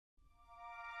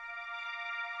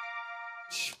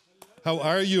How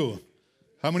are you?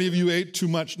 How many of you ate too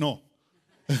much? No.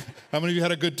 How many of you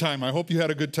had a good time? I hope you had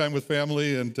a good time with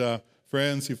family and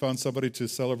friends. You found somebody to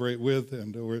celebrate with,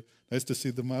 and we're nice to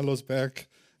see the Milos back.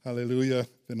 Hallelujah.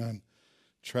 Been on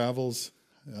travels,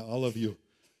 all of you.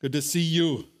 Good to see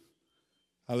you.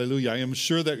 Hallelujah. I am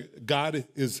sure that God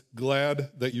is glad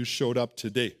that you showed up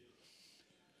today.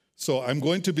 So I'm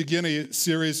going to begin a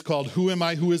series called Who Am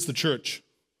I? Who is the Church?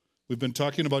 We've been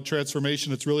talking about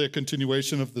transformation. It's really a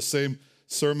continuation of the same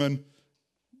sermon,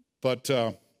 but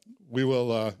we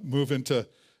will move into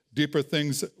deeper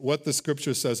things, what the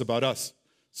Scripture says about us.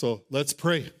 So let's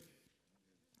pray.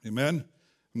 Amen.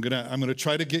 I'm gonna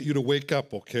try to get you to wake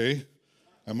up. Okay,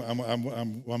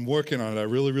 I'm working on it. I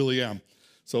really am.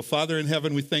 So Father in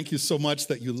heaven, we thank you so much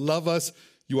that you love us.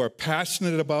 You are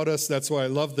passionate about us. That's why I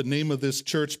love the name of this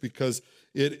church, because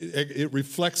it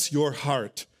reflects your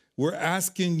heart. We're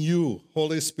asking you,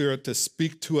 Holy Spirit, to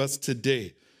speak to us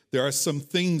today. There are some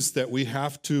things that we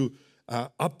have to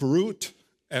uproot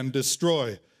and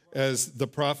destroy, as the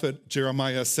prophet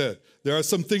Jeremiah said. There are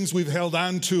some things we've held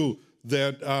on to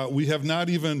that we have not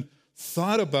even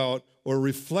thought about or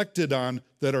reflected on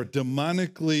that are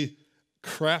demonically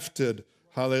crafted,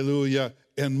 hallelujah,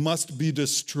 and must be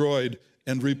destroyed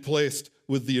and replaced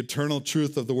with the eternal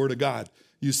truth of the Word of God.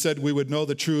 You said we would know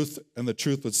the truth, and the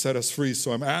truth would set us free.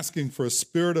 So I'm asking for a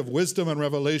spirit of wisdom and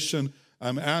revelation.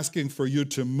 I'm asking for you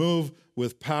to move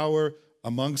with power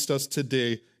amongst us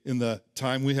today in the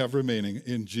time we have remaining.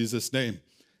 In Jesus' name,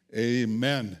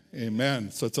 amen. Amen.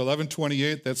 So it's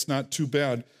 11:28. That's not too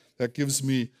bad. That gives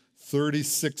me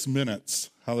 36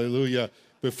 minutes, hallelujah,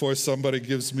 before somebody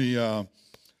gives me,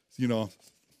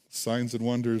 signs and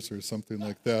wonders or something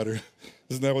like that. Or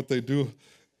isn't that what they do?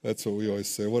 That's what we always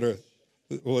say.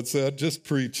 What's that? Just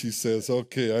preach, he says.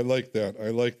 Okay, I like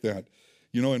that.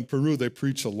 You know, in Peru, they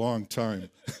preach a long time.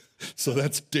 So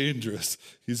that's dangerous.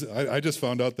 I just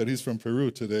found out that he's from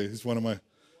Peru today. He's one of my...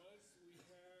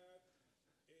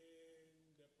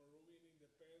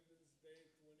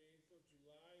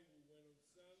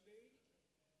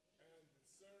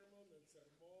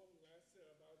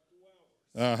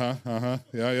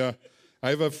 Yeah. I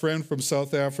have a friend from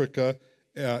South Africa,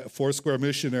 Foursquare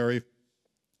missionary.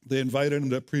 They invited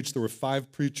him to preach. There were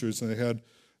 5 preachers, and they had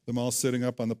them all sitting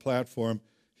up on the platform.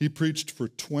 He preached for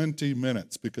 20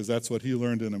 minutes because that's what he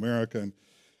learned in America. And,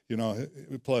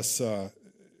 plus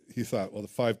he thought, well, the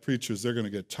 5 preachers, they're going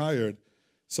to get tired.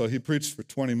 So he preached for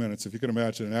 20 minutes. If you can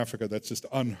imagine, in Africa, that's just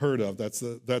unheard of. That's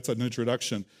an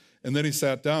introduction. And then he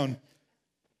sat down,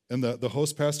 and the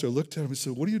host pastor looked at him and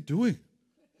said, "What are you doing?"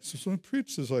 He said, "So I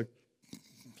preached." It's like,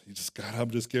 he just got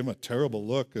up, just gave him a terrible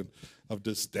look of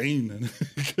disdain, and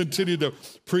he continued to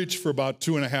preach for about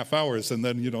 2.5 hours. And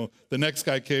then, the next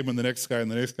guy came, and the next guy, and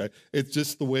the next guy. It's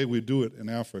just the way we do it in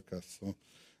Africa. So,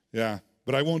 yeah.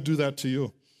 But I won't do that to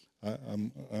you.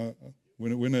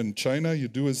 When in China, you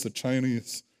do as the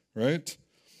Chinese, right?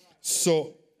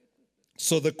 So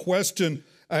the question,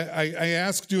 I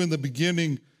asked you in the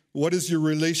beginning, what is your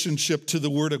relationship to the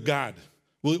Word of God?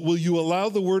 Will you allow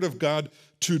the Word of God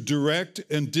to direct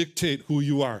and dictate who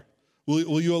you are?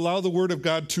 Will you allow the Word of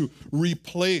God to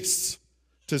replace,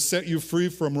 to set you free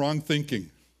from wrong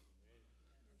thinking?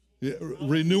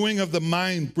 Renewing of the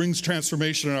mind brings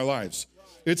transformation in our lives.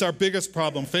 It's our biggest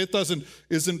problem. Faith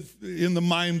isn't in the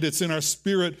mind, it's in our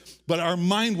spirit. But our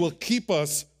mind will keep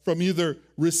us from either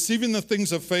receiving the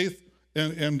things of faith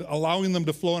and allowing them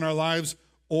to flow in our lives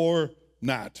or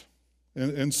not.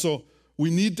 And so we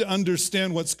need to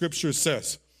understand what Scripture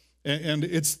says. And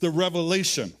it's the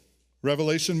revelation.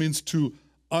 Revelation means to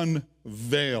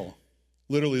unveil.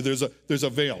 Literally, there's a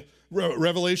veil.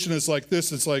 Revelation is like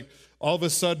this. It's like all of a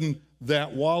sudden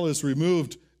that wall is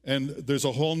removed and there's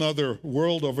a whole nother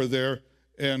world over there.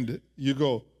 And you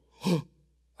go, "Oh,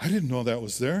 I didn't know that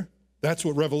was there." That's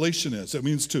what revelation is. It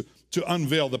means to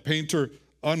unveil. The painter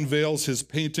unveils his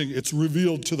painting. It's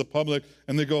revealed to the public.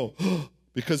 And they go, "Oh,"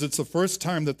 because it's the first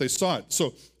time that they saw it.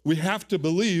 So we have to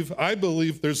believe, I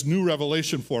believe there's new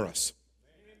revelation for us.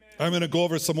 Amen. I'm going to go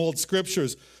over some old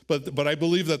scriptures, but I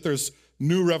believe that there's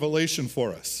new revelation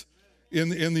for us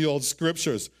in the old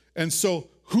scriptures. And so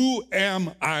who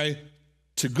am I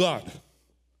to God?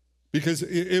 Because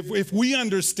if we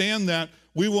understand that,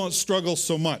 we won't struggle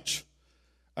so much.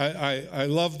 I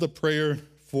love the prayer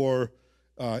for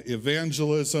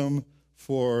evangelism,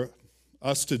 for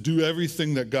us to do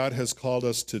everything that God has called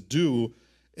us to do.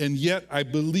 And yet I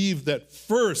believe that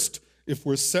first, if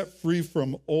we're set free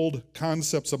from old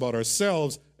concepts about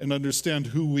ourselves and understand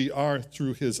who we are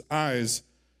through his eyes,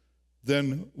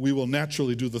 then we will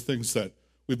naturally do the things that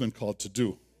we've been called to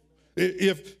do.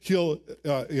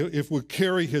 If we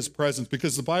carry his presence,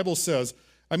 because the Bible says,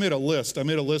 I made a list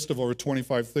of over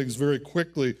 25 things very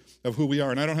quickly of who we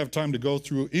are, and I don't have time to go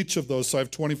through each of those, so I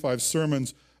have 25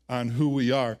 sermons on who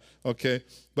we are, okay?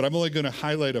 But I'm only going to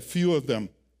highlight a few of them.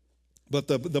 But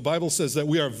the Bible says that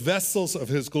we are vessels of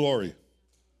his glory.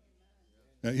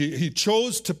 Now, he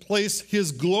chose to place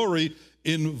his glory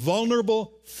in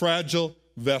vulnerable, fragile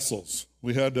vessels.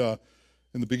 We had, in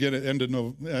the beginning,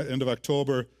 end of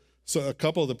October, so a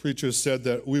couple of the preachers said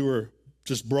that we were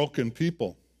just broken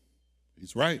people.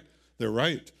 He's right. They're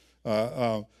right.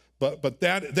 But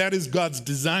that is God's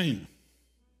design.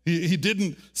 He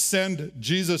didn't send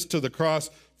Jesus to the cross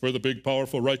for the big,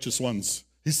 powerful, righteous ones.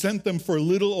 He sent them for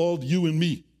little old you and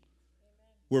me.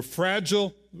 We're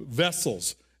fragile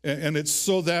vessels. And it's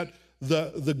so that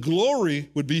the glory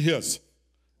would be his.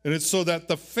 And it's so that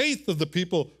the faith of the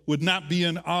people would not be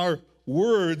in our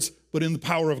words, but in the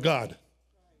power of God.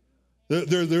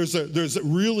 There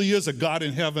really is a God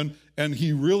in heaven, and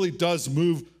he really does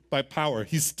move by power.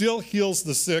 He still heals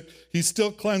the sick. He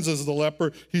still cleanses the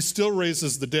leper. He still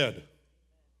raises the dead. Amen.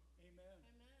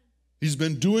 He's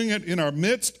been doing it in our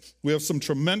midst. We have some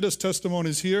tremendous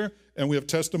testimonies here, and we have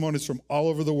testimonies from all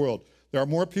over the world. There are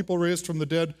more people raised from the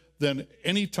dead than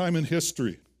any time in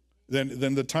history,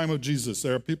 than the time of Jesus.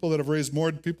 There are people that have raised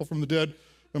more people from the dead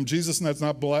from Jesus, and that's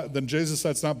not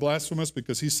blasphemous,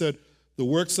 because he said, the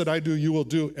works that I do, you will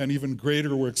do, and even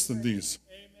greater works than these.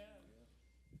 Amen.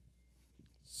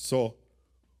 So,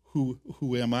 who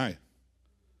am I?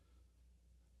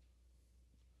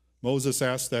 Moses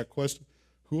asked that question.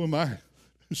 Who am I?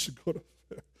 I should go to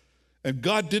Pharaoh. And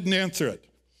God didn't answer it.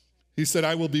 He said,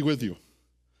 I will be with you.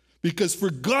 Because for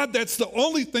God, that's the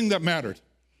only thing that mattered.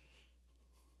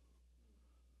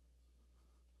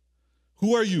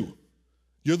 Who are you?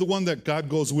 You're the one that God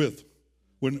goes with.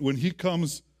 When he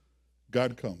comes,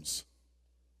 God comes.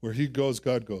 Where he goes,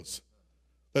 God goes.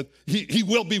 That he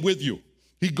will be with you.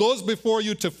 He goes before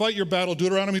you to fight your battle.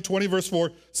 Deuteronomy 20, verse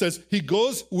 4 says, he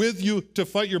goes with you to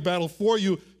fight your battle for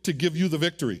you to give you the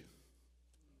victory.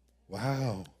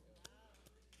 Wow.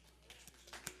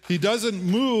 He doesn't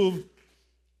move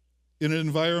in an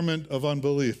environment of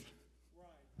unbelief,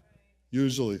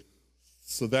 usually.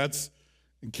 So that's,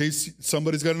 in case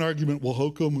somebody's got an argument, well, how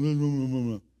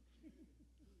come?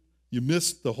 You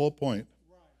missed the whole point.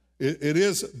 It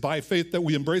is by faith that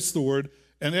we embrace the word,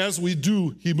 and as we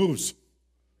do, he moves.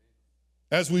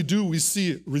 As we do, we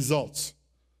see results.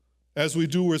 As we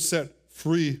do, we're set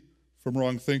free from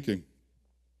wrong thinking.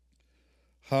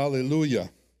 Hallelujah.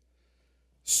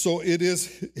 So it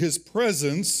is his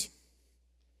presence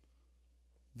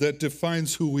that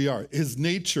defines who we are. His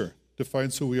nature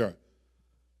defines who we are.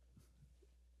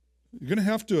 You're going to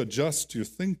have to adjust your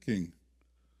thinking,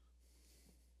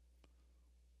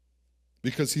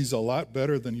 because he's a lot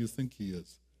better than you think he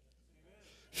is.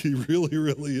 He really,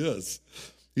 really is.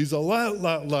 He's a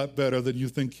lot better than you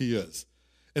think he is.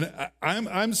 And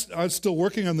I'm still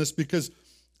working on this, because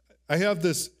I have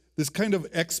this kind of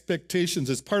expectations.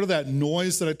 It's part of that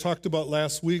noise that I talked about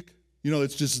last week. You know,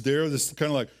 it's just there. This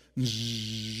kind of like,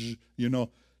 you know,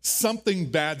 something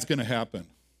bad's going to happen.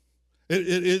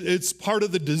 It's part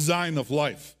of the design of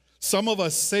life. Some of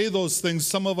us say those things.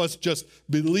 Some of us just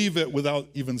believe it without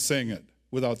even saying it,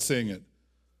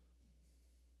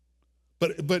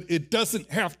 But it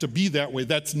doesn't have to be that way.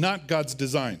 That's not God's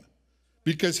design,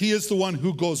 because he is the one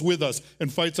who goes with us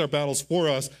and fights our battles for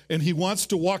us, and he wants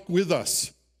to walk with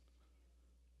us.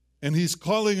 And he's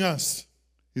calling us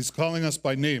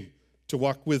by name to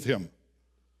walk with him.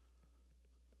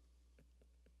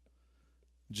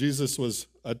 Jesus was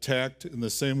attacked in the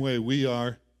same way we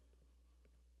are.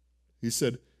 He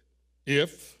said,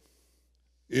 if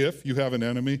you have an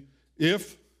enemy,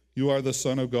 if you are the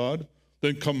Son of God,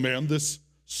 then command this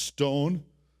stone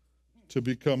to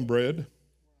become bread.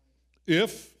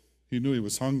 If, he knew he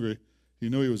was hungry, he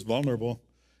knew he was vulnerable.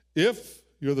 If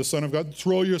you're the Son of God,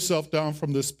 throw yourself down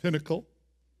from this pinnacle.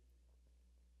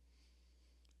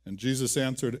 And Jesus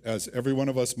answered, as every one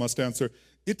of us must answer,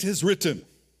 it is written.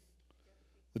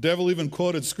 The devil even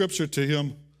quoted scripture to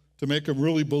him to make him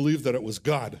really believe that it was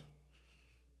God.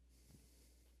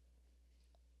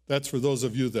 That's for those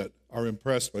of you that are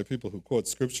impressed by people who quote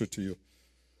scripture to you.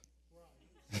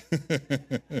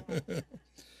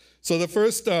 So the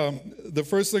first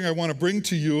thing I want to bring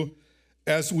to you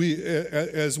as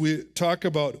we talk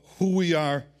about who we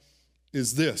are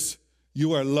is this: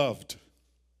 you are loved.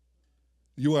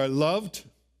 You are loved.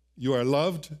 You are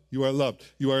loved. You are loved.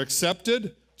 You are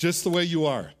accepted just the way you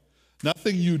are.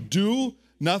 Nothing you do,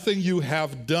 nothing you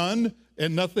have done,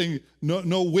 and nothing,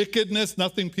 no wickedness,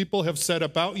 nothing people have said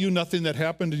about you, nothing that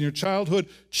happened in your childhood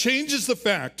changes the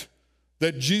fact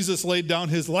that Jesus laid down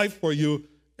his life for you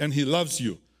and he loves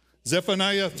you.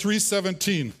 Zephaniah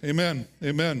 3:17, amen,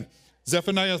 amen.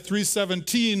 Zephaniah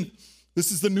 3:17,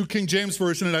 this is the New King James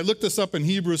Version, and I looked this up in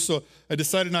Hebrew, so I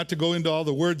decided not to go into all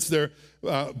the words there,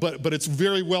 but it's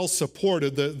very well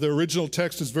supported. The original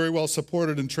text is very well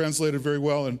supported and translated very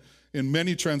well in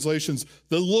many translations.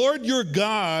 The Lord your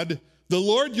God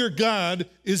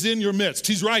is in your midst.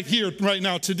 He's right here, right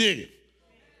now, today.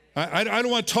 I don't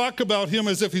want to talk about him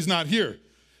as if he's not here.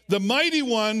 The mighty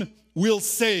one will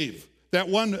save. That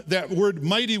word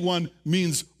mighty one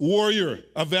means warrior,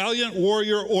 a valiant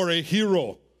warrior or a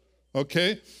hero,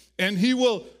 okay? And he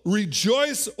will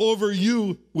rejoice over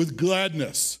you with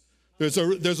gladness. There's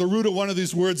a root of one of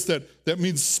these words that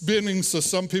means spinning, so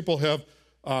some people have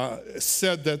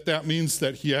said that means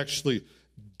that he actually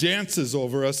dances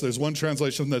over us. There's one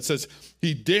translation that says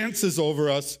he dances over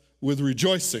us with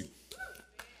rejoicing.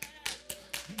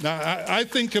 Now, I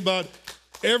think about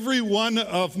every one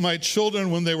of my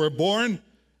children when they were born,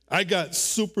 I got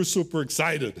super, super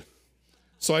excited.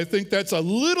 So I think that's a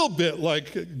little bit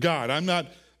like God. I'm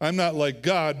not like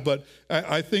God, but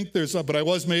I think but I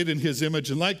was made in his image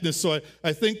and likeness, so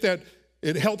I think that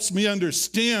it helps me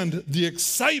understand the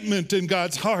excitement in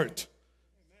God's heart.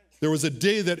 There was a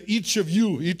day that each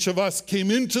of us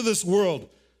came into this world,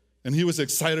 and he was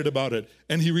excited about it,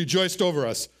 and he rejoiced over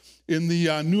us. In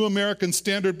the New American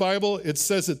Standard Bible, it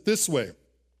says it this way: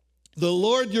 the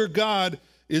Lord your God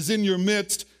is in your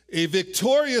midst, a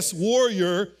victorious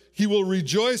warrior. He will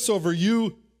rejoice over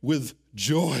you with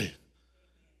joy.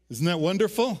 Isn't that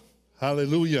wonderful?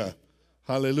 Hallelujah.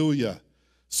 Hallelujah.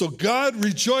 So God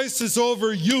rejoices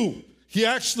over you. He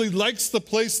actually likes the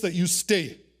place that you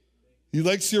stay. He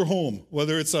likes your home,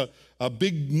 whether it's a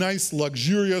big, nice,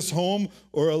 luxurious home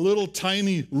or a little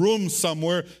tiny room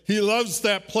somewhere. He loves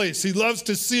that place. He loves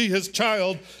to see his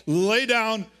child lay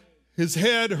down his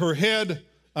head, her head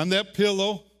on that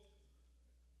pillow.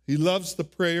 He loves the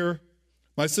prayer.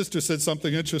 My sister said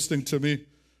something interesting to me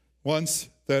once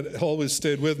that always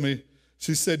stayed with me.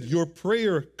 She said, your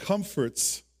prayer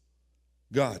comforts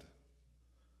God.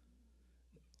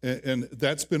 And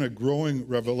that's been a growing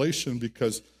revelation,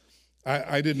 because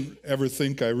I didn't ever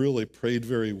think I really prayed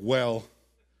very well,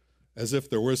 as if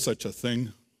there were such a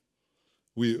thing.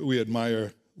 We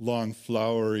admire long,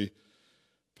 flowery,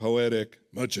 poetic,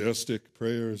 majestic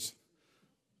prayers.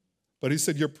 But he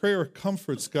said, your prayer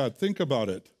comforts God. Think about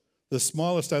it. The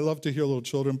smallest, I love to hear little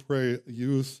children pray,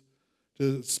 youth,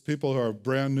 just people who are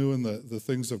brand new in the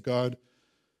things of God,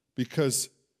 because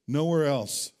nowhere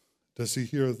else does he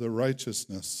hear the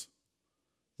righteousness,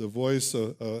 the voice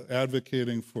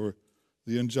advocating for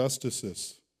the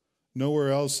injustices.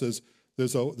 Nowhere else is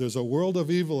there's a world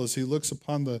of evil as he looks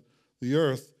upon the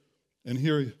earth, and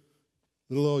here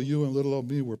little old you and little old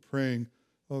me were praying,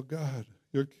 oh God,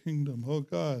 your kingdom, oh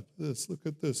God, look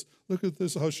at this,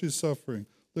 how she's suffering,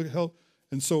 look at how,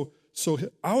 and so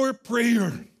our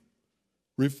prayer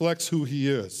reflects who he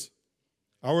is.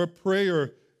 Our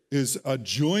prayer is a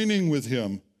joining with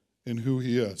him in who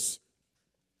he is.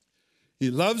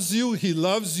 He loves you, he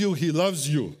loves you, he loves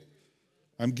you.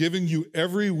 I'm giving you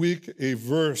every week a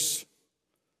verse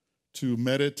to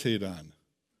meditate on.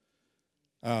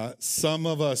 Some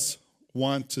of us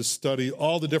want to study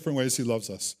all the different ways he loves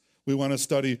us. We want to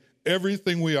study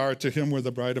everything we are to him. We're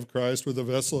the bride of Christ. We're the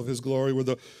vessel of his glory. We're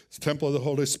the temple of the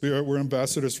Holy Spirit. We're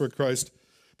ambassadors for Christ.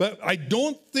 But I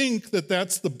don't think that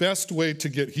that's the best way to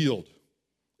get healed.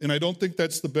 And I don't think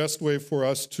that's the best way for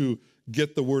us to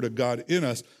get the word of God in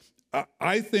us.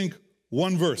 I think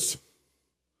one verse.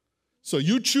 So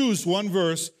you choose one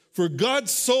verse. For God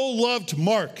so loved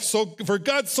Mark. For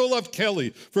God so loved Kelly.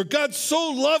 For God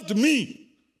so loved me.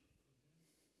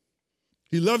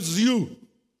 He loves you.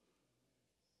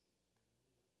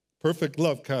 Perfect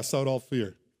love casts out all fear.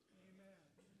 Amen.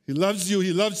 He loves you,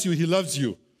 he loves you, he loves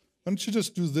you. Why don't you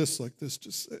just do this like this?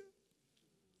 Just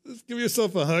give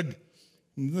yourself a hug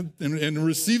and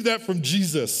receive that from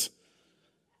Jesus.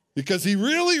 Because he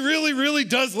really, really, really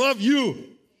does love you.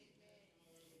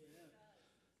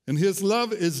 And his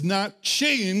love is not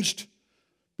changed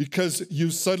because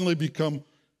you suddenly become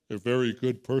a very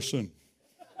good person.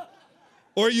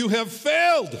 Or you have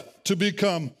failed to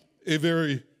become a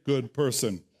very good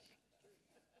person.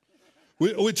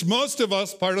 Which most of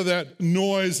us, part of that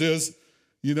noise is,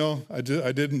 I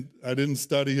didn't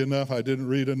study enough, I didn't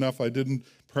read enough, I didn't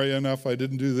pray enough, I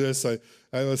didn't do this, I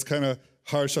was kind of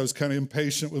harsh, I was kind of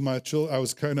impatient with my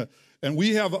children, and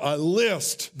we have a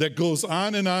list that goes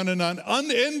on and on and on,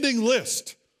 unending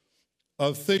list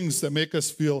of things that make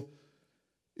us feel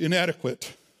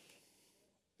inadequate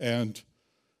and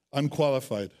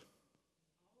unqualified.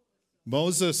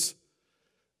 Moses,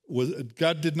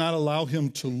 God did not allow him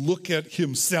to look at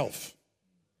himself.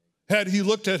 Had he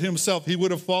looked at himself, he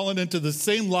would have fallen into the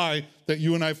same lie that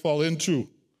you and I fall into.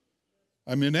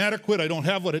 I'm inadequate. I don't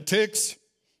have what it takes.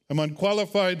 I'm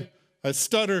unqualified. I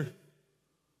stutter.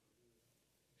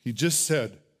 He just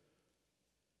said,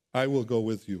 I will go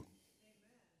with you.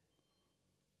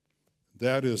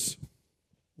 That is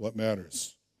what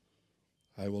matters.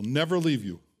 I will never leave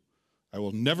you. I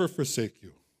will never forsake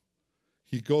you.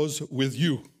 He goes with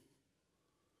you.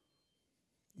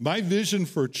 My vision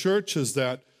for church is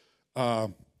that,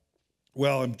 I'm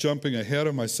jumping ahead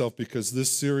of myself because this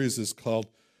series is called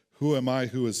Who Am I,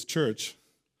 Who is Church?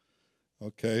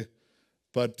 Okay.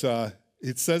 But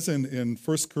it says in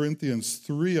 1 Corinthians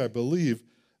 3, I believe,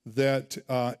 that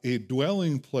a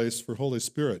dwelling place for Holy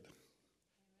Spirit.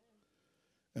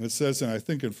 And it says, and I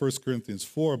think in 1 Corinthians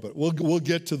 4, but we'll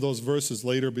get to those verses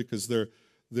later because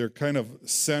they're kind of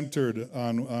centered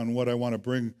on what I want to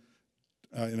bring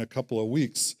in a couple of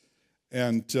weeks.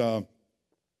 And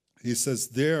he says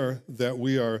there that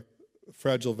we are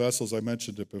fragile vessels. I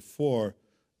mentioned it before,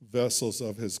 vessels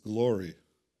of his glory.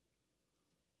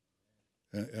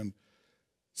 And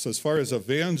so as far as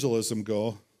evangelism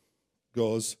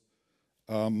goes,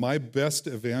 my best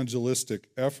evangelistic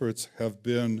efforts have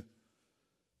been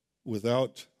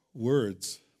without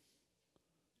words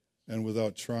and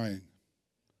without trying.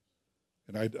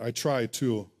 And I try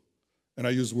too, and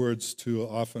I use words too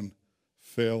often,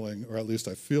 failing, or at least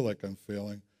I feel like I'm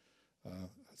failing.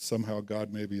 Somehow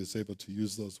God maybe is able to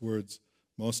use those words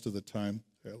most of the time,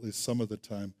 or at least some of the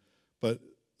time. But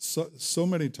so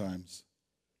many times,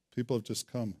 people have just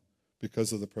come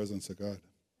because of the presence of God.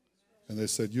 And they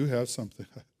said, you have something.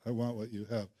 I want what you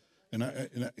have. And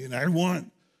I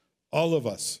want all of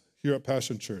us here at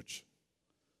Passion Church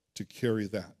to carry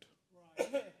that.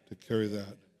 To carry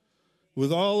that.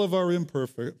 With all of our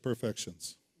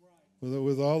imperfections.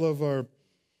 With all of our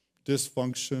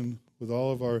dysfunction. With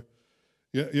all of our...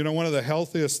 one of the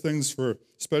healthiest things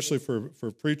especially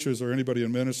for preachers or anybody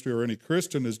in ministry or any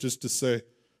Christian is just to say,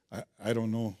 I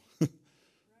don't know.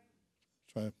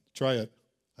 Try it.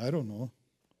 I don't know.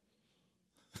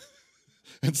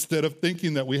 Instead of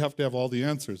thinking that we have to have all the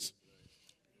answers.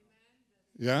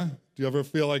 Yeah? Do you ever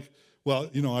feel like,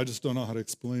 I just don't know how to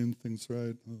explain things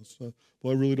right. I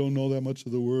really don't know that much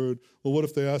of the word. Well, what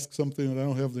if they ask something that I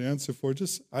don't have the answer for?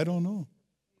 Just, I don't know.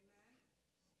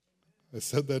 I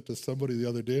said that to somebody the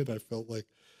other day, and I felt like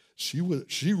she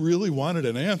really wanted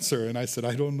an answer, and I said,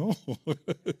 I don't know.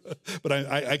 But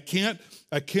I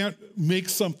can't make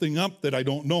something up that I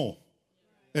don't know.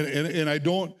 And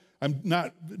I'm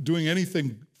not doing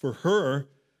anything for her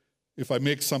if I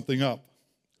make something up,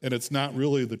 and it's not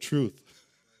really the truth.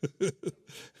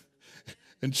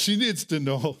 And she needs to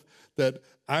know that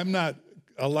I'm not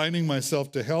aligning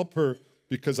myself to help her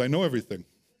because I know everything.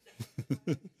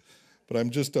 But I'm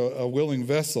just a willing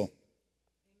vessel.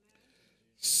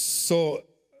 So,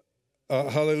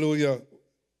 hallelujah.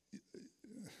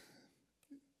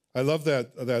 I love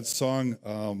that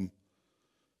song,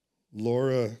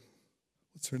 Laura,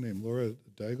 what's her name? Laura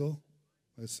Daigle?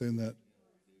 Am I saying that?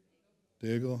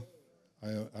 Daigle?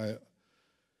 I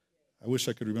wish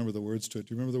I could remember the words to it.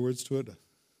 Do you remember the words to it?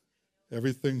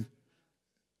 Everything,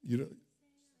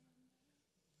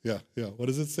 yeah. What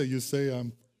does it say? You say,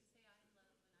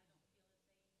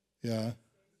 Yeah.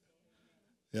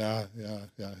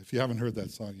 If you haven't heard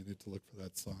that song, you need to look for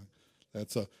that song.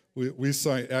 That's we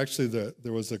saw, actually,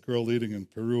 there was a girl leading in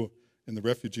Peru in the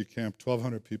refugee camp,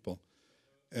 1,200 people.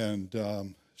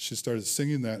 And she started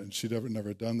singing that, and she'd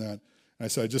never done that. And I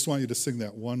said, I just want you to sing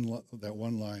that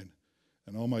one line.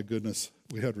 And oh my goodness,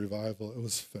 we had revival. It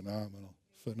was phenomenal.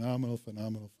 Phenomenal.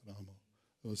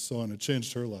 It was so, and it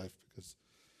changed her life because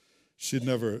she'd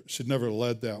never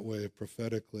led that way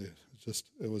prophetically.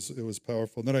 It was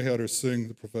powerful. And then I had her sing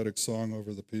the prophetic song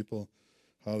over the people.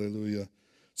 Hallelujah.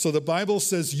 So the Bible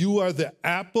says you are the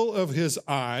apple of his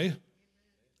eye.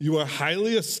 You are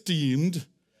highly esteemed.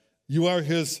 You are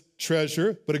his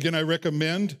treasure. But again, I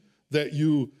recommend that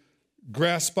you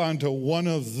grasp onto one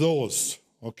of those,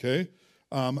 okay?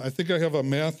 I think I have a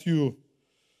Matthew,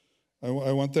 I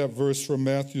want that verse from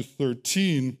Matthew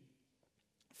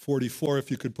 13:44.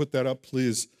 If you could put that up,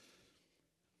 please.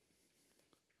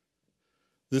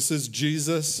 This is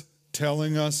Jesus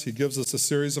telling us, he gives us a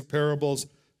series of parables,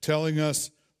 telling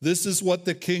us this is what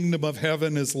the kingdom of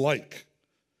heaven is like.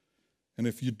 And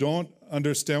if you don't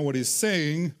understand what he's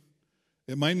saying,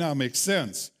 it might not make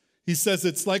sense. He says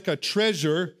it's like a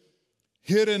treasure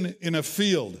hidden in a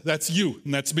field. That's you,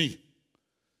 and that's me.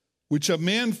 which a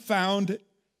man found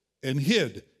and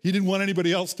hid. He didn't want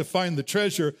anybody else to find the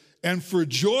treasure. And for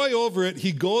joy over it,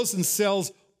 he goes and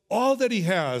sells all that he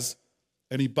has,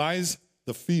 and he buys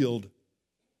the field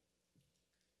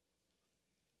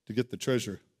to get the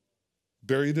treasure.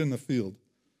 Buried in the field.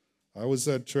 How was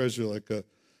that treasure? Like a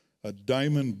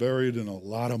diamond buried in a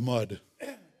lot of mud.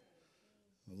 A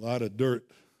lot of dirt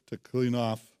to clean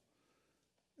off.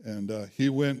 And he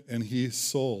went and he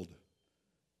sold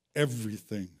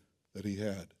everything that he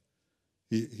had.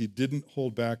 He didn't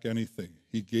hold back anything.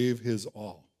 He gave his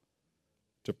all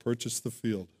to purchase the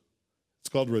field. It's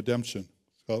called redemption.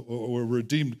 It's called, or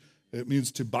redeemed. It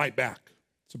means to buy back.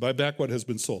 To buy back what has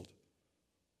been sold.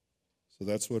 So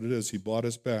that's what it is. He bought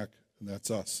us back, and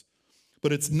that's us.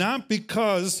 But it's not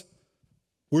because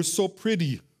we're so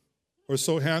pretty or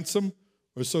so handsome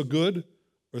or so good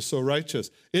or so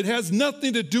righteous. It has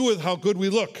nothing to do with how good we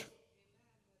look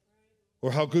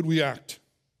or how good we act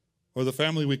or the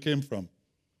family we came from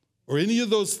or any of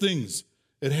those things.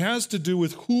 It has to do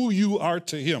with who you are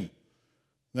to him. And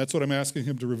that's what I'm asking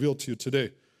him to reveal to you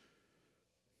today.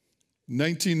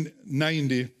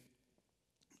 1990,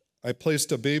 I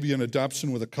placed a baby in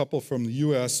adoption with a couple from the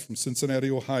U.S., from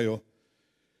Cincinnati, Ohio.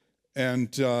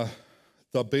 And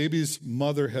the baby's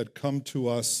mother had come to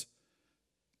us.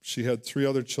 She had 3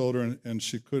 other children, and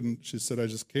she said, I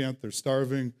just can't, they're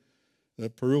starving.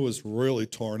 Peru was really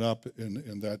torn up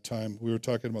in that time. We were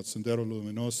talking about Sendero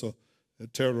Luminoso,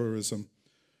 terrorism.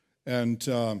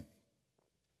 And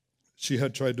she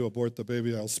had tried to abort the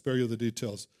baby. I'll spare you the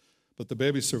details. But the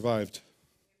baby survived.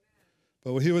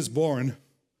 But when he was born,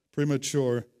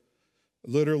 premature,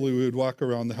 literally we would walk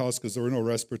around the house because there were no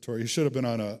respiratory. He should have been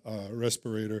on a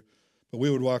respirator. But we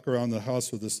would walk around the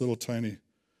house with this little tiny,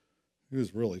 he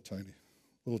was really tiny,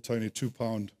 little tiny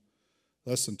 2-pound,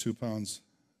 less than 2 pounds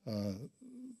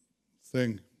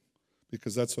thing,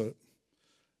 because that's what it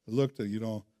looked at,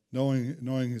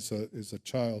 knowing he's a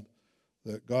child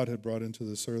that God had brought into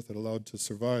this earth and allowed to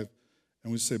survive.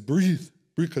 And we say, breathe,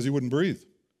 because he wouldn't breathe.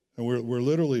 And we're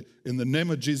literally, in the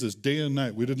name of Jesus, day and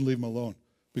night, we didn't leave him alone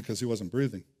because he wasn't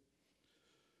breathing.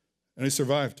 And he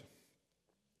survived.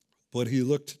 But he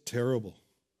looked terrible.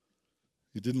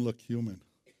 He didn't look human.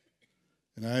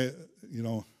 And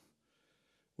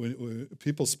when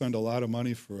people spend a lot of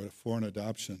money for an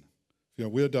adoption.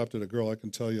 We adopted a girl. I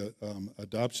can tell you,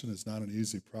 adoption is not an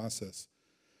easy process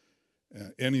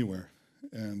anywhere.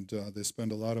 And they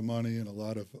spend a lot of money and a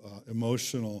lot of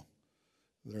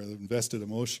they're invested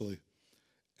emotionally.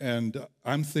 And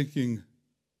I'm thinking,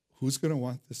 who's going to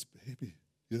want this baby?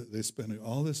 They're spending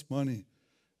all this money.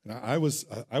 And I was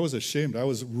ashamed. I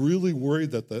was really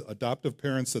worried that the adoptive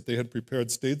parents that they had prepared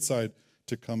stateside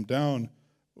to come down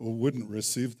wouldn't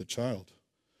receive the child.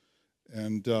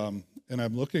 And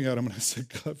I'm looking at him and I said,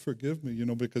 God, forgive me,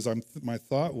 because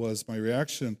my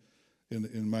reaction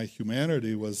in my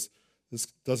humanity was, this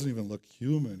doesn't even look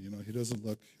human. He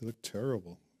looked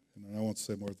terrible. And I won't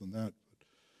say more than that.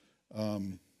 But,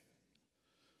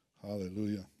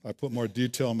 hallelujah. I put more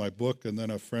detail in my book, and then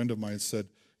a friend of mine said,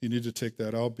 you need to take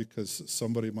that out because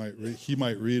he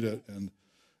might read it, and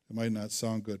it might not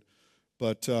sound good.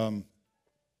 But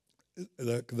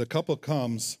the couple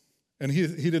comes, and he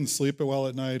didn't sleep well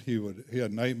at night. He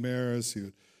had nightmares.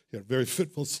 He had very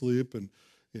fitful sleep, and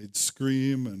he'd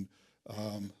scream, and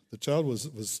the child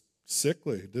was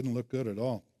sickly. It didn't look good at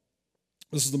all.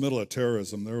 This is the middle of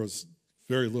terrorism. There was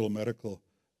very little medical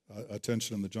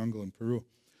attention in the jungle in Peru.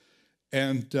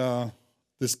 And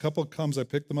this couple comes. I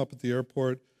pick them up at the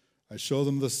airport. I show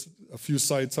them a few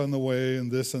sites on the way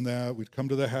and this and that. We'd come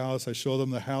to the house. I show them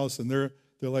the house, and they're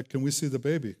like, can we see the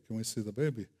baby? Can we see the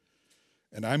baby?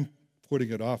 And I'm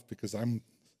putting it off because I'm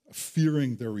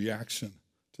fearing their reaction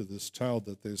to this child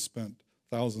that they've spent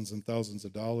thousands and thousands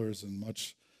of dollars and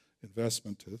much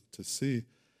investment to see.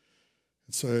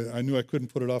 And so I knew I couldn't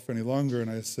put it off any longer, and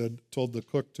I told the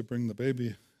cook to bring the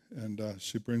baby, and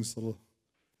she brings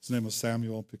his name was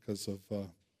Samuel because of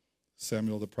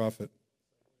Samuel the prophet.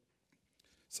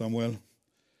 Samuel.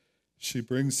 She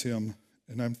brings him,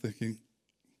 and I'm thinking,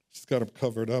 she's got him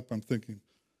covered up. I'm thinking,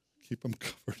 keep him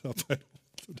covered up. I don't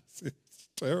want them to see it. It's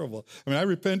terrible. I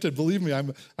repented. Believe me,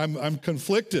 I'm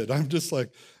conflicted. I'm just like,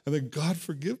 I think, God,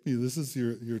 forgive me. This is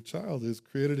your child. He's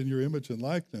created in your image and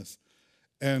likeness.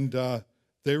 And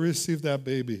they received that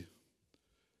baby.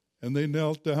 And they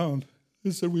knelt down.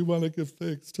 They said, we want to give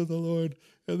thanks to the Lord.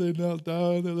 And they knelt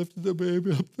down. They lifted the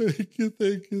baby up. Thank you,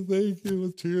 thank you, thank you,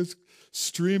 with tears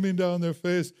streaming down their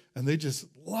face. And they just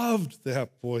loved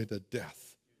that boy to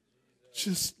death.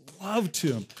 Just loved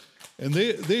him. And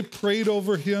they prayed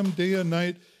over him day and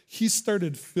night. He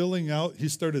started filling out. He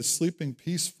started sleeping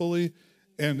peacefully.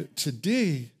 And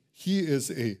today, he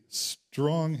is a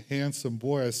strong, handsome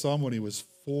boy. I saw him when he was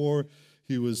 4.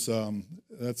 He was,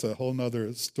 that's a whole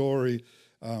nother story.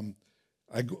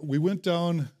 We went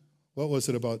down, what was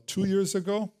it, about 2 years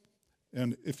ago?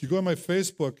 And if you go on my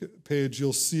Facebook page,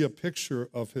 you'll see a picture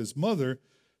of his mother.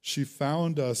 She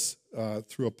found us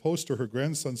through a poster. Her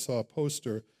grandson saw a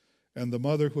poster, and the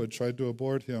mother who had tried to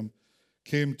abort him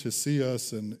came to see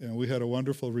us, and we had a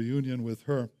wonderful reunion with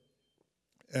her.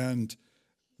 And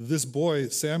this boy,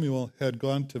 Samuel, had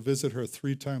gone to visit her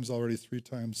 3 times already, 3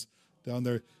 times down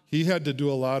there. He had to do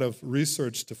a lot of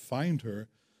research to find her.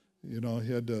 You know,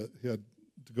 he had to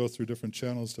go through different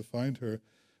channels to find her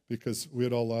because we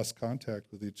had all lost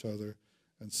contact with each other.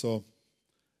 And so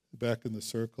back in the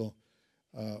circle,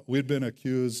 we'd been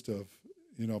accused of,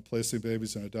 you know, placing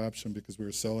babies in adoption because we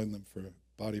were selling them for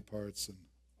body parts and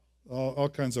all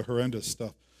kinds of horrendous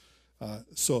stuff.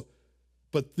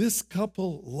 But this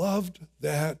couple loved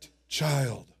that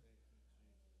child.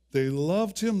 They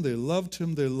loved him, they loved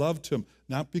him, they loved him.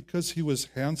 Not because he was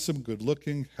handsome,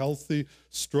 good-looking, healthy,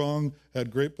 strong,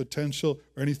 had great potential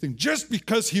or anything, just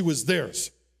because he was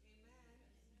theirs.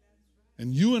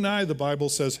 And you and I, the Bible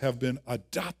says, have been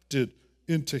adopted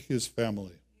into his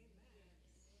family.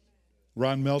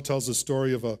 Ron Mell tells a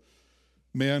story of a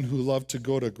man who loved to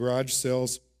go to garage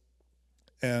sales.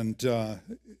 And,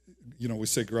 you know, we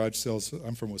say garage sales.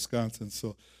 I'm from Wisconsin,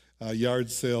 so yard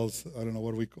sales. I don't know,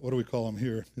 what do we call them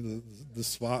here? The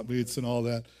swap meets and all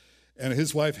that. And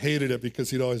his wife hated it because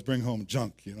he'd always bring home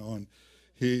junk, you know. And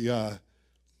he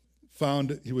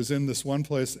he was in this one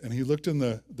place, and he looked in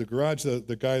the garage,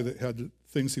 the guy that had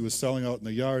things he was selling out in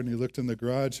the yard, and he looked in the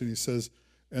garage, and he says,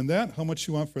 "And that, how much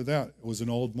you want for that?" It was an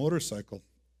old motorcycle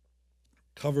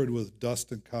covered with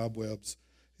dust and cobwebs.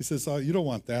 He says, "Oh, you don't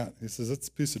want that." He says, "That's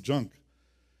a piece of junk."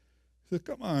 He said,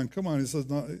 come on. He says,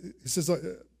 "No." He says,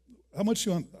 "How much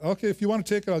you want?" "Okay, if you want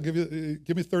to take it, I'll give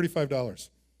me $35.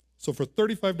 So for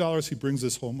 $35, he brings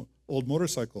this old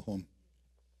motorcycle home.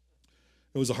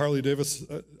 It was a Harley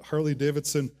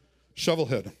Davidson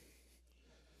shovelhead.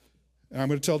 And I'm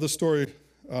going to tell this story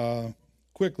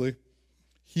quickly.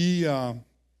 His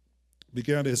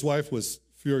wife was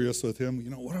furious with him. You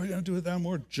know, what are we going to do with that?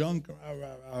 More junk.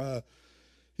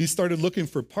 He started looking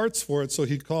for parts for it, so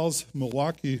he calls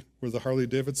Milwaukee, where the Harley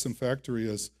Davidson factory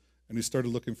is, and he started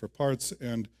looking for parts.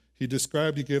 And he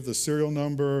gave the serial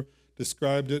number,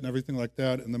 described it and everything like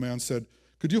that. And the man said,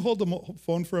 "Could you hold the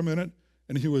phone for a minute?"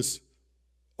 And he was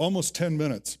almost 10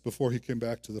 minutes before he came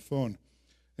back to the phone.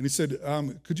 And he said,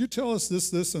 "Could you tell us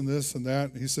this, and this, and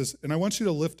that?" And he says, "And I want you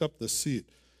to lift up the seat."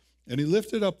 And he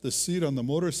lifted up the seat on the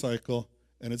motorcycle,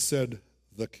 and it said,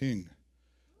 "The King."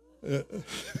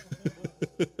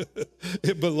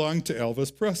 It belonged to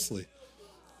Elvis Presley.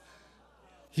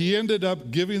 He ended up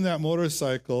giving that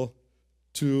motorcycle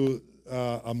to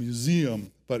a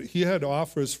museum, but he had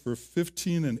offers for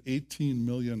 $15 and $18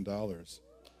 million.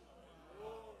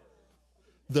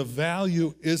 The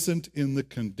value isn't in the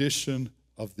condition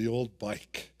of the old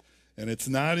bike, and it's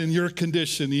not in your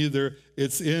condition either.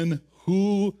 It's in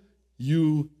who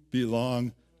you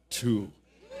belong to.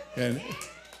 And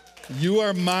you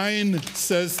are mine,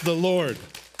 says the Lord.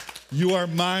 You are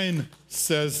mine,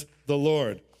 says the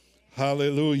Lord.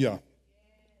 Hallelujah.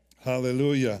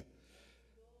 Hallelujah.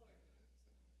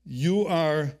 You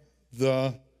are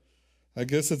I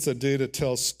guess it's a day to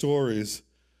tell stories.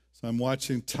 So I'm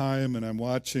watching time and I'm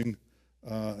watching,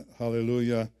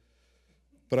 hallelujah.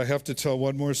 But I have to tell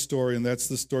one more story, and that's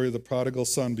the story of the prodigal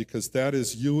son, because that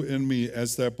is you and me.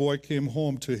 As that boy came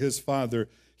home to his father,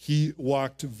 he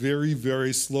walked very,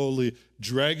 very slowly,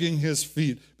 dragging his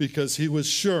feet, because he was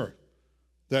sure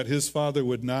that his father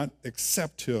would not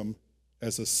accept him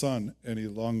as a son any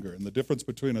longer. And the difference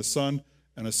between a son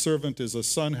and a servant is a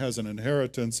son has an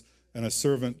inheritance and a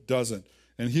servant doesn't.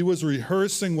 And he was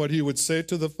rehearsing what he would say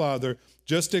to the father: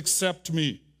 "Just accept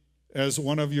me as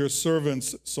one of your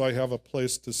servants so I have a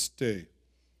place to stay."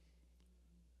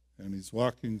 And he's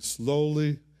walking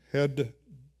slowly, head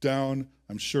down.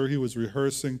 I'm sure he was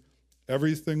rehearsing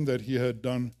everything that he had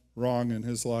done wrong in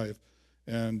his life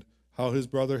and how his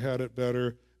brother had it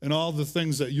better and all the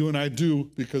things that you and I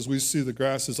do, because we see the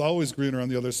grass is always greener on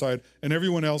the other side and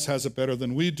everyone else has it better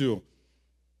than we do.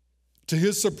 To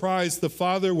his surprise, the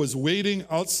father was waiting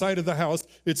outside of the house.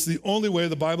 It's the only way.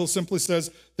 The Bible simply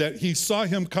says that he saw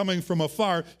him coming from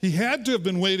afar. He had to have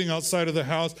been waiting outside of the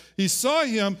house. He saw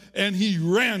him and he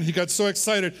ran. He got so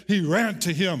excited, he ran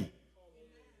to him.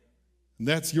 And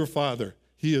that's your father.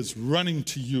 He is running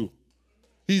to you.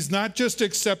 He's not just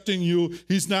accepting you.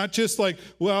 He's not just like,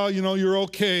 well, you know, you're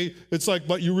okay. It's like,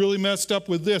 but you really messed up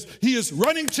with this. He is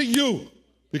running to you.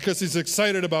 because he's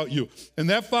excited about you. And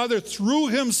that father threw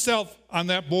himself on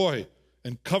that boy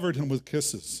and covered him with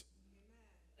kisses.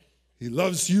 He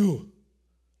loves you.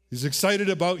 He's excited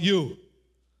about you.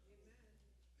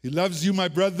 He loves you, my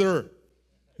brother,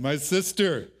 my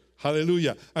sister.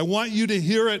 Hallelujah. I want you to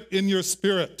hear it in your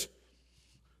spirit.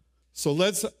 So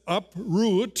let's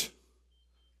uproot.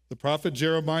 The prophet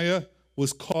Jeremiah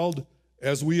was called,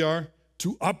 as we are,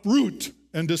 to uproot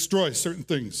and destroy certain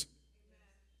things.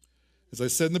 As I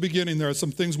said in the beginning, there are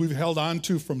some things we've held on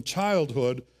to from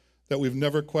childhood that we've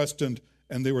never questioned,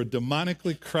 and they were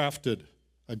demonically crafted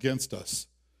against us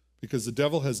because the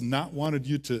devil has not wanted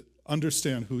you to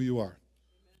understand who you are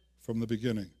from the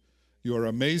beginning. You are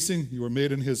amazing. You were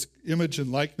made in his image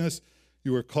and likeness.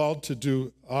 You are called to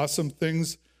do awesome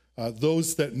things.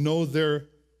 Those that know their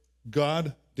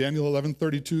God, Daniel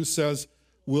 11:32 says,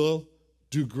 will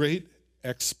do great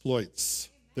exploits.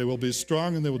 They will be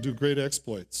strong and they will do great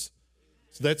exploits.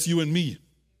 So that's you and me.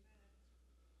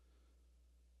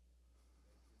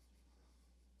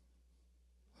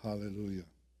 Hallelujah.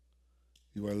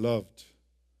 You are loved.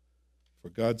 For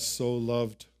God so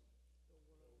loved.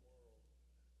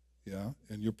 Yeah,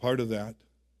 and you're part of that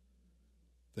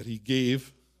he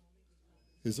gave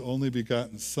his only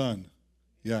begotten Son.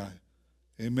 Yeah,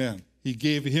 amen. He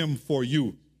gave him for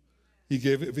you. He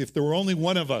gave, if there were only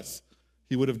one of us,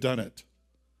 he would have done it.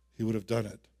 He would have done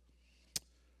it.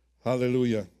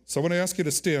 Hallelujah. So I want to ask you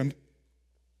to stand.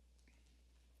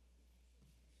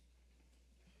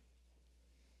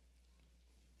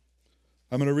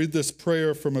 I'm going to read this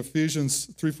prayer from Ephesians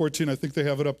 3:14. I think they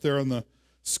have it up there on the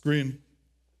screen.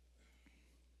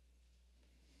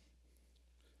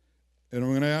 And I'm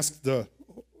going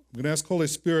to ask Holy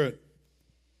Spirit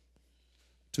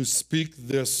to speak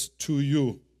this to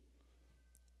you.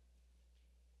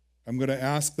 I'm going to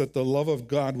ask that the love of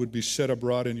God would be shed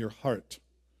abroad in your heart.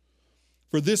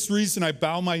 For this reason, I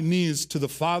bow my knees to the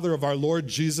Father of our Lord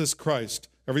Jesus Christ.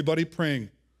 Everybody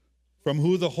praying. From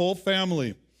who the whole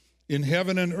family in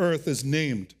heaven and earth is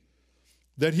named,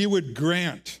 that he would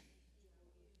grant,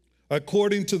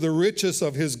 according to the riches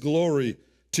of his glory,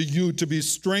 to you to be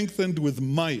strengthened with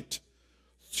might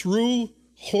through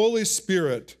Holy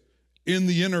Spirit in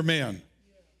the inner man.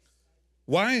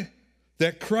 Why?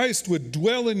 That Christ would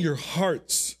dwell in your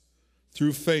hearts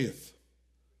through faith.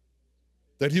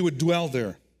 That he would dwell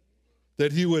there.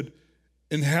 That he would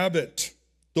inhabit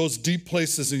those deep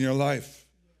places in your life.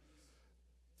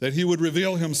 That he would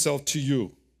reveal himself to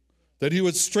you. That he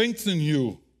would strengthen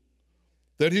you.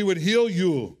 That he would heal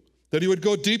you. That he would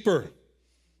go deeper.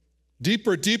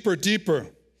 Deeper, deeper, deeper.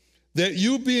 That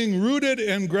you, being rooted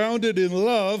and grounded in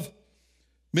love,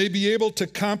 may be able to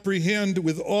comprehend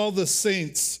with all the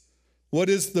saints what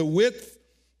is the width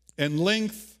and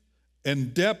length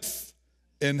and depth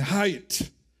and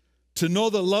height, to know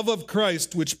the love of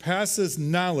Christ which passes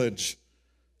knowledge,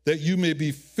 that you may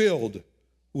be filled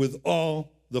with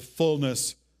all the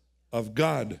fullness of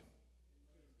God.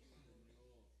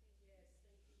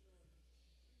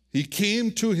 He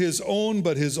came to his own,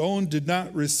 but his own did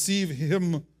not receive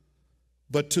him.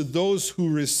 But to those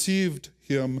who received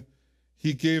him,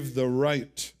 he gave the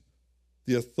right,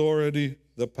 the authority,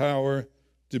 the power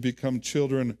to become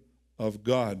children of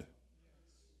God.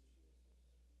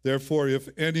 Therefore, if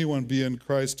anyone be in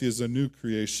Christ, he is a new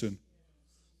creation.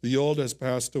 The old has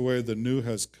passed away, the new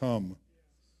has come.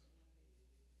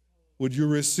 Would you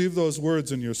receive those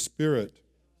words in your spirit?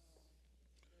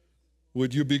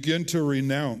 Would you begin to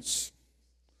renounce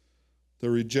the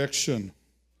rejection,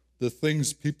 the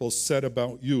things people said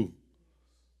about you,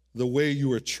 the way you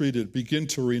were treated? Begin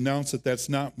to renounce it. That's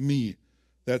not me.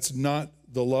 That's not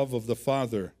the love of the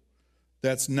Father.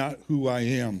 That's not who I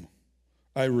am.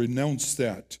 I renounce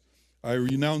that. I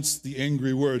renounce the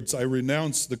angry words. I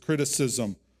renounce the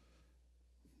criticism.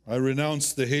 I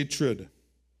renounce the hatred.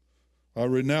 I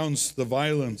renounce the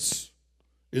violence.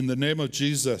 In the name of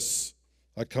Jesus,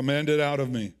 I command it out of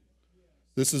me.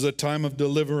 This is a time of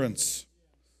deliverance.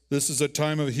 This is a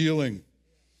time of healing.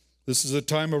 This is a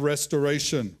time of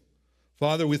restoration.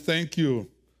 Father, we thank you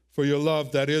for your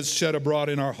love that is shed abroad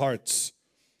in our hearts.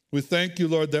 We thank you,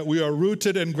 Lord, that we are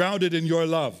rooted and grounded in your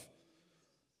love.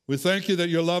 We thank you that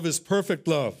your love is perfect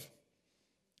love.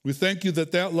 We thank you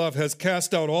that that love has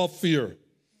cast out all fear.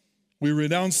 We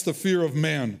renounce the fear of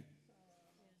man.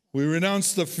 We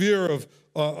renounce the fear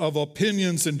of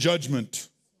opinions and judgment.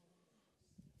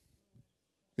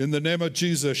 In the name of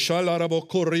Jesus,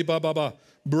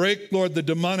 break, Lord, the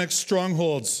demonic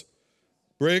strongholds.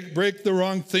 Break the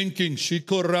wrong thinking.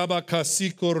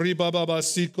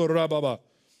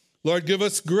 Lord, give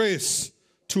us grace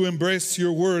to embrace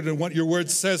your word and what your word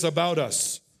says about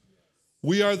us.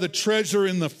 We are the treasure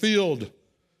in the field.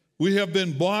 We have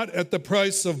been bought at the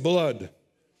price of blood.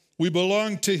 We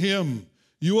belong to him.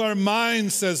 You are mine,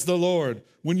 says the Lord.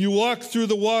 When you walk through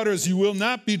the waters, you will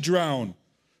not be drowned.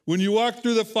 When you walk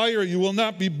through the fire, you will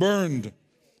not be burned,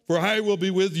 for I will be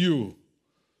with you.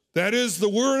 That is the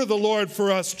word of the Lord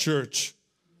for us, church.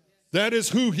 That is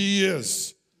who he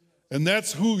is. And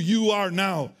that's who you are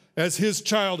now as his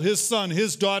child, his son,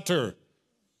 his daughter.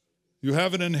 You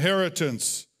have an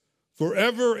inheritance.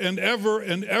 Forever and ever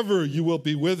and ever you will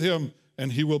be with him,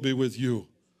 and he will be with you.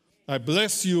 I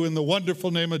bless you in the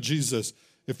wonderful name of Jesus.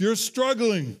 If you're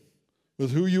struggling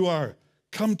with who you are,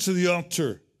 come to the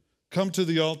altar. Come to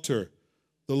the altar.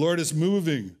 The Lord is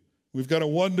moving. We've got a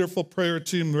wonderful prayer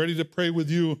team ready to pray with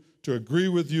you, to agree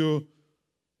with you,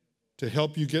 to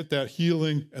help you get that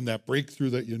healing and that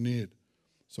breakthrough that you need.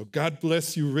 So God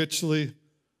bless you richly.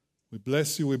 We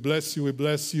bless you, we bless you, we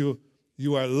bless you.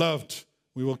 You are loved.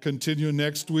 We will continue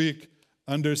next week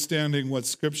understanding what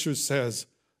Scripture says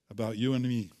about you and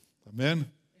me. Amen?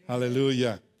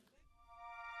 Hallelujah.